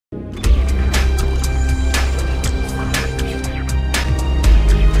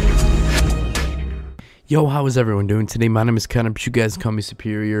Yo, how is everyone doing today? My name is Ken, but you guys call me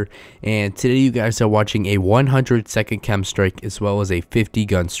Superior, and today you guys are watching a 100-second KEM strike as well as a 50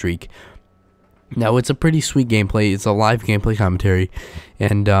 gun streak. Now, it's a pretty sweet gameplay. It's a live gameplay commentary,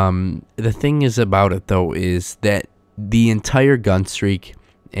 and the thing is about it, though, is that the entire gun streak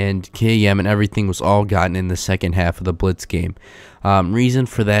and KEM and everything was all gotten in the second half of the Blitz game. Reason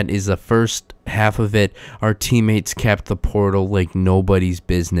for that is the first half of it, our teammates capped the portal like nobody's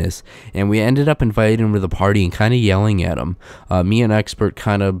business, and we ended up inviting him to the party and kind of yelling at him. Me and Expert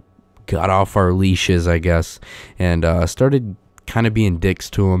kind of got off our leashes, I guess, and started kind of being dicks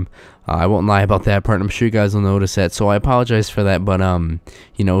to him. I won't lie about that part. I'm sure you guys will notice that, so I apologize for that. But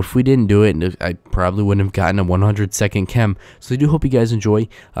you know, if we didn't do it, I probably wouldn't have gotten a 100-second KEM. So I do hope you guys enjoy.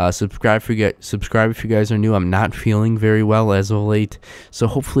 Subscribe if you guys are new. I'm not feeling very well as of late, so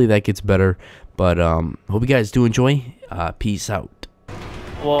hopefully that gets better. But hope you guys do enjoy. Peace out.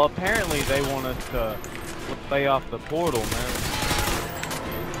 Well, apparently they want us to stay off the portal, man.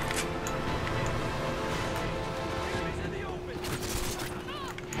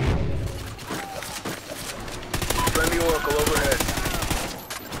 Friendly Oracle overhead.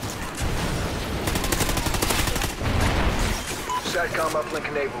 SATCOM uplink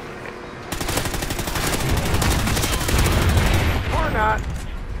enabled. Or not.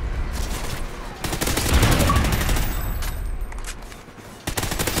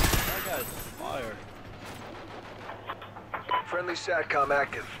 That guy's fire. Friendly SATCOM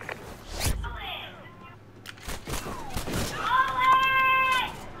active.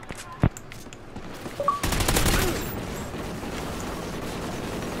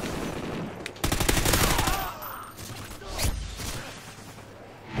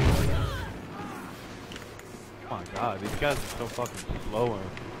 Oh my god, these guys are so fucking slow.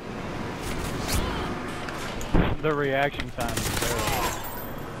 The reaction time is terrible.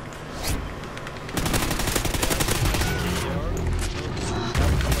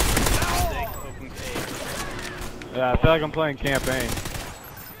 Yeah, I feel like I'm playing campaign.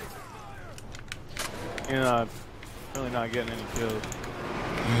 You know, really not getting any kills.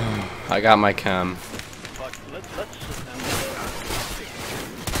 I got my KEM. Fuck, let's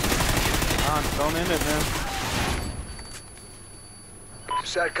don't end it, man.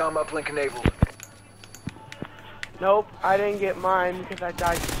 SATCOM uplink enabled. Nope, I didn't get mine because I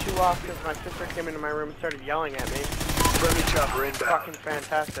died too off because my sister came into my room and started yelling at me. Friendly chopper inbound. Fucking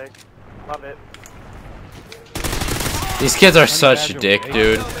fantastic. Love it. These kids are such a dick,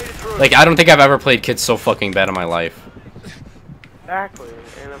 dude. Like, I don't think I've ever played kids so fucking bad in my life. Exactly.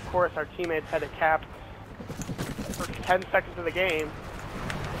 And of course our teammates had to cap for 10 seconds of the game.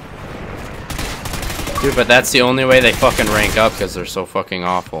 Dude, but that's the only way they fucking rank up because they're so fucking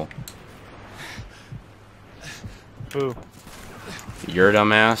awful. Who? You're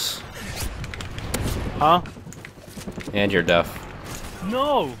dumbass. Huh? And you're deaf.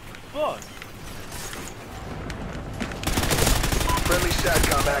 No! Fuck! Friendly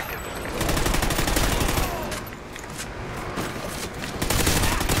SATCOM active.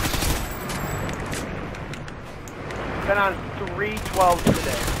 Been on 3-12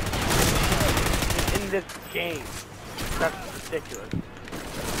 today. In this game. That's ridiculous.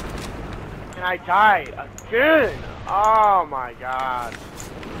 And I died again! Oh my god.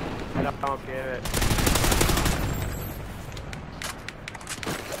 I don't get it.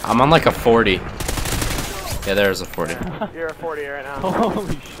 I'm on like a 40. Yeah, there's a 40. You're a 40 right now.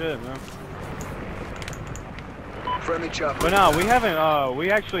 Holy shit, man. Friendly chopper. But no, we haven't,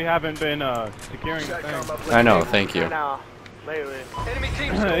 we actually haven't been, securing the SATCOM thing. uplink I know, enabled. thank you. No, lately. Enemy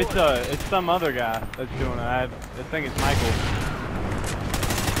team It's some other guy that's doing it. I think it's Michael.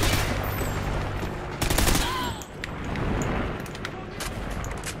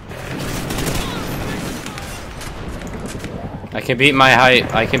 I can beat my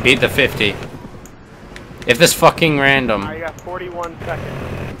height. I can beat the 50. If this fucking random. I got 41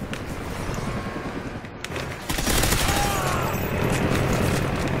 seconds.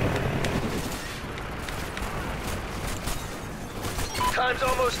 Time's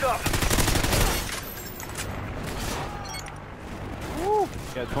almost up. Woo!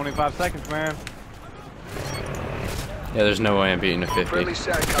 Got 25 seconds, man. Yeah, there's no way I'm beating a Friendly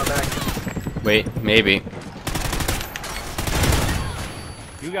 50. SATCOM active. Wait, maybe.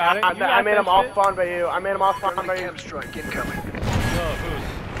 You got it. I made him all spawn by you. I made him all spawn by Friendly you. KEM strike incoming.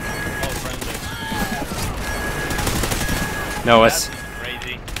 No, it's.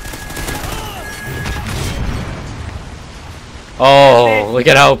 Crazy. Oh, look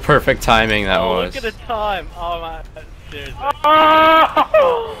at how perfect timing that was. Look at the time. Oh my. Seriously.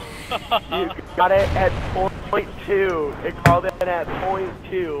 You got it at 4. point two. It called in at point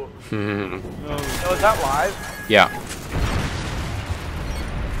two. So is that live? Yeah.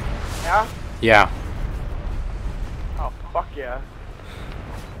 Yeah? Yeah. Oh, fuck yeah.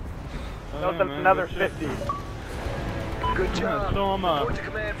 That was man, another good shit. 50. Good job. So Report to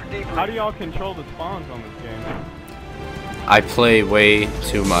command for debrief. how do y'all control the spawns on this game? I play way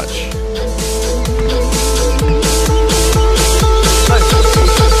too much.